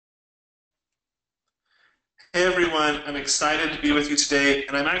Hey everyone, I'm excited to be with you today,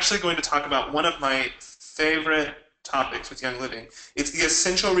 and I'm actually going to talk about one of my favorite topics with Young Living. It's the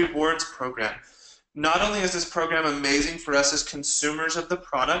Essential Rewards Program. Not only is this program amazing for us as consumers of the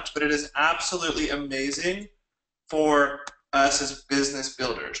product, but it is absolutely amazing for us as business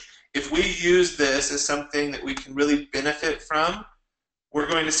builders. If we use this as something that we can really benefit from, we're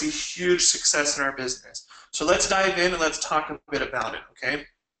going to see huge success in our business. So let's dive in and let's talk a bit about it, okay?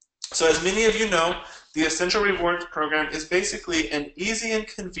 So as many of you know, the Essential Rewards Program is basically an easy and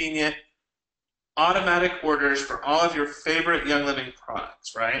convenient automatic orders for all of your favorite Young Living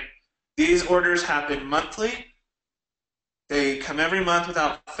products, right? These orders happen monthly. They come every month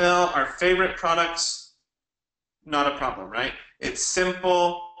without fail. Our favorite products, not a problem, right? It's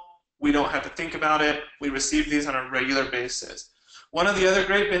simple. We don't have to think about it. We receive these on a regular basis. One of the other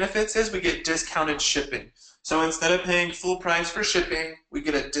great benefits is we get discounted shipping. So instead of paying full price for shipping, we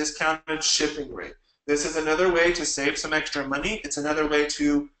get a discounted shipping rate. This is another way to save some extra money. It's another way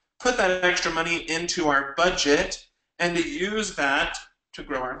to put that extra money into our budget and to use that to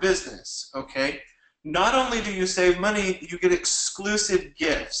grow our business, okay? Not only do you save money, you get exclusive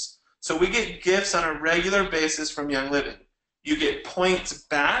gifts. So we get gifts on a regular basis from Young Living. You get points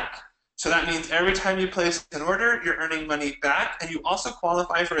back. So that means every time you place an order, you're earning money back, and you also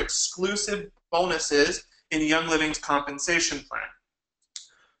qualify for exclusive bonuses in Young Living's compensation plan.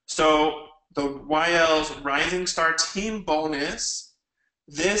 So the YL's Rising Star Team Bonus,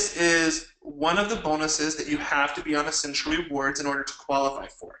 this is one of the bonuses that you have to be on Essential Rewards in order to qualify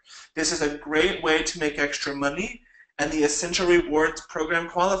for. This is a great way to make extra money, and the Essential Rewards program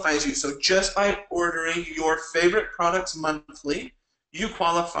qualifies you. So just by ordering your favorite products monthly, you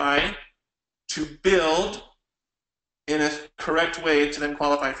qualify to build in a correct way to then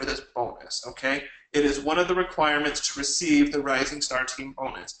qualify for this bonus, okay? It is one of the requirements to receive the Rising Star Team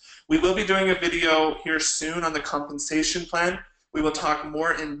bonus. We will be doing a video here soon on the compensation plan. We will talk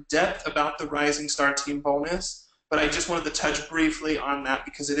more in depth about the Rising Star Team bonus, but I just wanted to touch briefly on that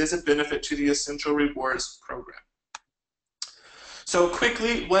because it is a benefit to the Essential Rewards program. So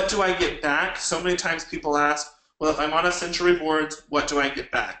quickly, what do I get back? So many times people ask, well, if I'm on Essential Rewards, what do I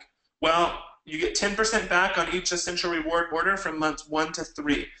get back? Well, you get 10% back on each Essential Reward order from months 1 to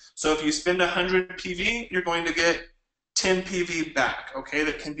 3. So if you spend 100 PV, you're going to get 10 PV back, okay,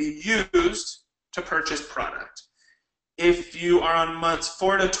 that can be used to purchase product. If you are on months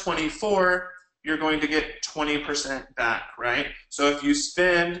 4 to 24, you're going to get 20% back, right? So if you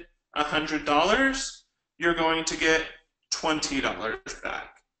spend $100, you're going to get $20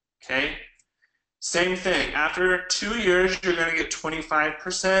 back, okay? Same thing, after 2 years, you're going to get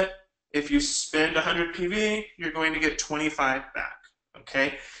 25%. If you spend 100 PV, you're going to get 25 back,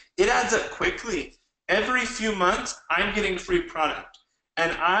 okay? It adds up quickly. Every few months, I'm getting free product.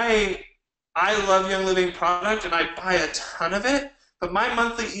 And I love Young Living product, and I buy a ton of it, but my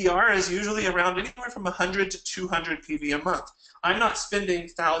monthly ER is usually around anywhere from 100 to 200 PV a month. I'm not spending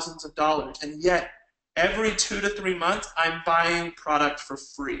thousands of dollars, and yet every 2 to 3 months, I'm buying product for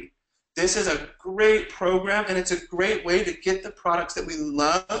free. This is a great program, and it's a great way to get the products that we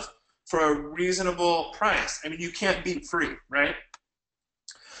love for a reasonable price. I mean, you can't beat free, right?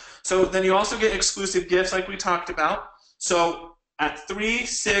 So then you also get exclusive gifts like we talked about. So at 3,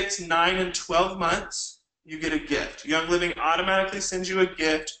 6, 9, and 12 months, you get a gift. Young Living automatically sends you a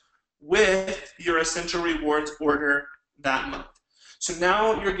gift with your Essential Rewards order that month. So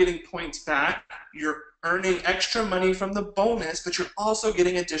now you're getting points back, you're earning extra money from the bonus, but you're also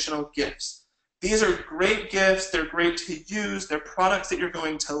getting additional gifts. These are great gifts, they're great to use, they're products that you're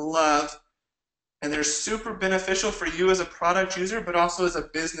going to love, and they're super beneficial for you as a product user, but also as a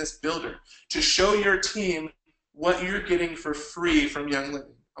business builder, to show your team what you're getting for free from Young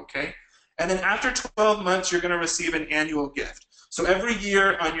Living, okay? And then after 12 months, you're gonna receive an annual gift. So every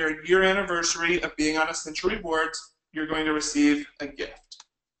year on your year anniversary of being on Essential Rewards, you're going to receive a gift.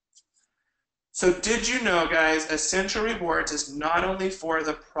 So did you know, guys, Essential Rewards is not only for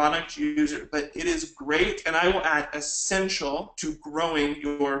the product user, but it is great, and I will add essential to growing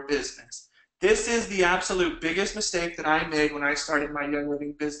your business. This is the absolute biggest mistake that I made when I started my Young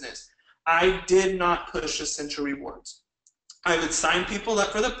Living business. I did not push Essential Rewards. I would sign people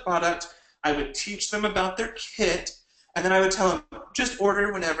up for the product, I would teach them about their kit, and then I would tell them, just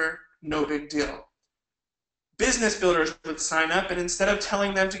order whenever, no big deal. Business builders would sign up, and instead of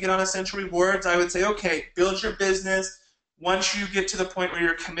telling them to get on Essential Rewards, I would say, okay, build your business. Once you get to the point where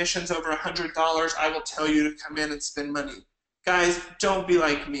your commission's over $100, I will tell you to come in and spend money. Guys, don't be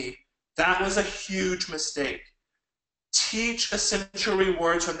like me. That was a huge mistake. Teach Essential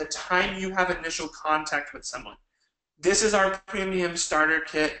Rewards from the time you have initial contact with someone. This is our premium starter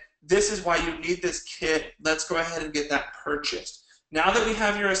kit. This is why you need this kit. Let's go ahead and get that purchased. Now that we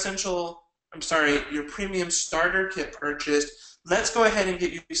have your your premium starter kit purchased, let's go ahead and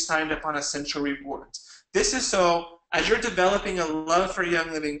get you signed up on Essential Rewards. This is so, as you're developing a love for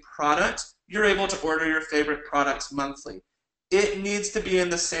Young Living products, you're able to order your favorite products monthly. It needs to be in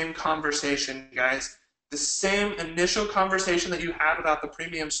the same conversation, guys. The same initial conversation that you had about the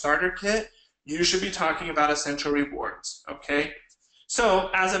premium starter kit, you should be talking about Essential Rewards, okay? So,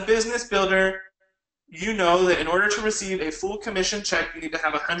 as a business builder, you know that in order to receive a full commission check, you need to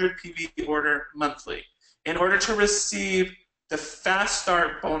have a 100 PV order monthly. In order to receive the Fast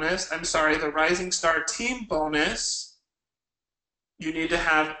Start bonus, the Rising Star Team bonus, you need to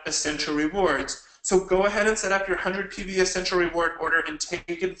have Essential Rewards. So go ahead and set up your 100 PV Essential Reward order and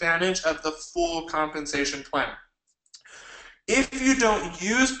take advantage of the full compensation plan. If you don't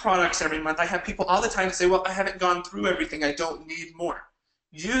use products every month, I have people all the time say, well, I haven't gone through everything, I don't need more.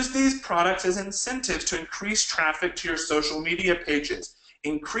 Use these products as incentives to increase traffic to your social media pages,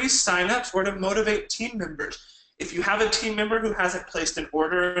 increase signups, or to motivate team members. If you have a team member who hasn't placed an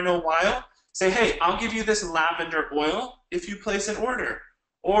order in a while, say, hey, I'll give you this lavender oil if you place an order.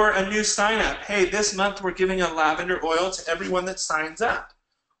 Or a new sign up. Hey, this month we're giving a lavender oil to everyone that signs up.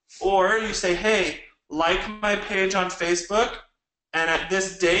 Or you say, hey, like my page on Facebook, and at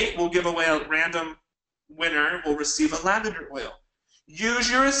this date we'll give away a random winner will receive a lavender oil. Use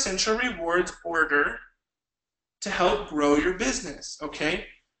your Essential Rewards order to help grow your business, okay?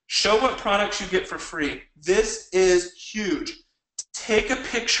 Show what products you get for free. This is huge. Take a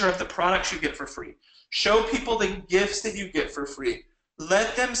picture of the products you get for free. Show people the gifts that you get for free.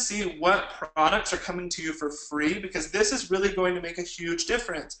 Let them see what products are coming to you for free, because this is really going to make a huge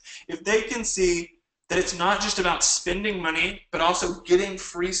difference. If they can see that it's not just about spending money, but also getting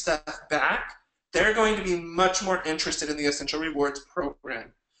free stuff back, they're going to be much more interested in the Essential Rewards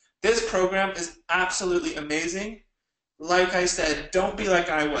program. This program is absolutely amazing. Like I said, don't be like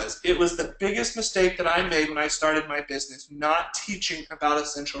I was. It was the biggest mistake that I made when I started my business, not teaching about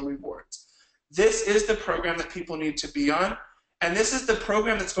Essential Rewards. This is the program that people need to be on. And this is the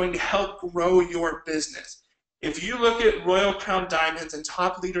program that's going to help grow your business. If you look at Royal Crown Diamonds and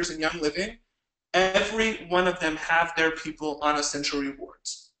top leaders in Young Living, every one of them have their people on Essential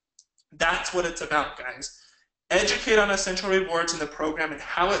Rewards. That's what it's about, guys. Educate on Essential Rewards in the program and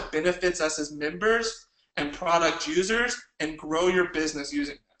how it benefits us as members and product users, and grow your business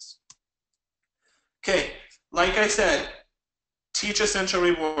using this. Okay, like I said, teach Essential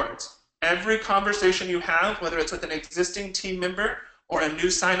Rewards. Every conversation you have, whether it's with an existing team member or a new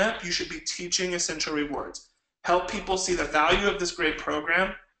sign-up, you should be teaching Essential Rewards. Help people see the value of this great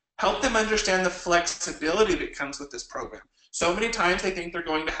program. Help them understand the flexibility that comes with this program. So many times they think they're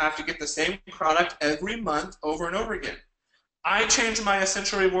going to have to get the same product every month over and over again. I change my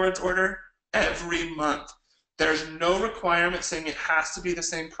Essential Rewards order every month. There's no requirement saying it has to be the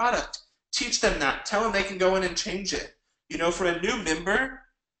same product. Teach them that. Tell them they can go in and change it. You know, for a new member,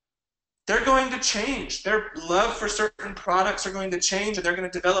 they're going to change. Their love for certain products are going to change, and they're going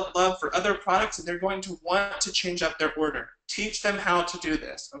to develop love for other products, and they're going to want to change up their order. Teach them how to do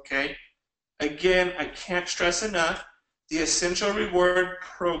this, okay? Again, I can't stress enough, the Essential Reward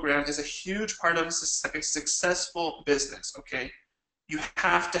program is a huge part of a successful business, okay? You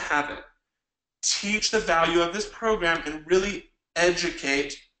have to have it. Teach the value of this program and really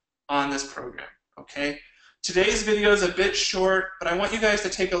educate on this program, okay? Today's video is a bit short, but I want you guys to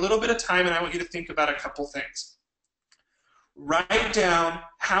take a little bit of time and I want you to think about a couple things. Write down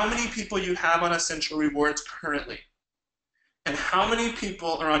how many people you have on Essential Rewards currently and how many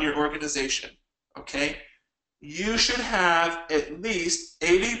people are on your organization, okay? You should have at least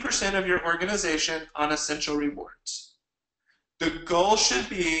 80% of your organization on Essential Rewards. The goal should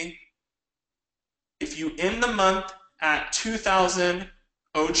be, if you end the month at 2,000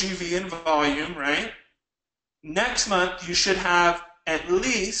 OGV in volume, right? Next month, you should have at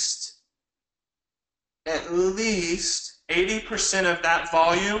least 80% of that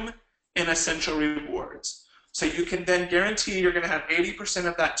volume in Essential Rewards. So you can then guarantee you're going to have 80%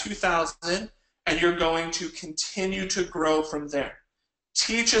 of that 2,000, and you're going to continue to grow from there.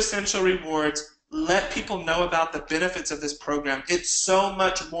 Teach Essential Rewards. Let people know about the benefits of this program. It's so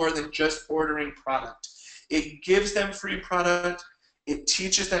much more than just ordering product. It gives them free product. It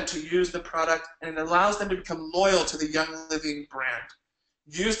teaches them to use the product, and it allows them to become loyal to the Young Living brand.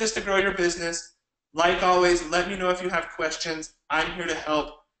 Use this to grow your business. Like always, let me know if you have questions. I'm here to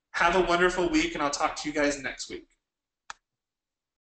help. Have a wonderful week, and I'll talk to you guys next week.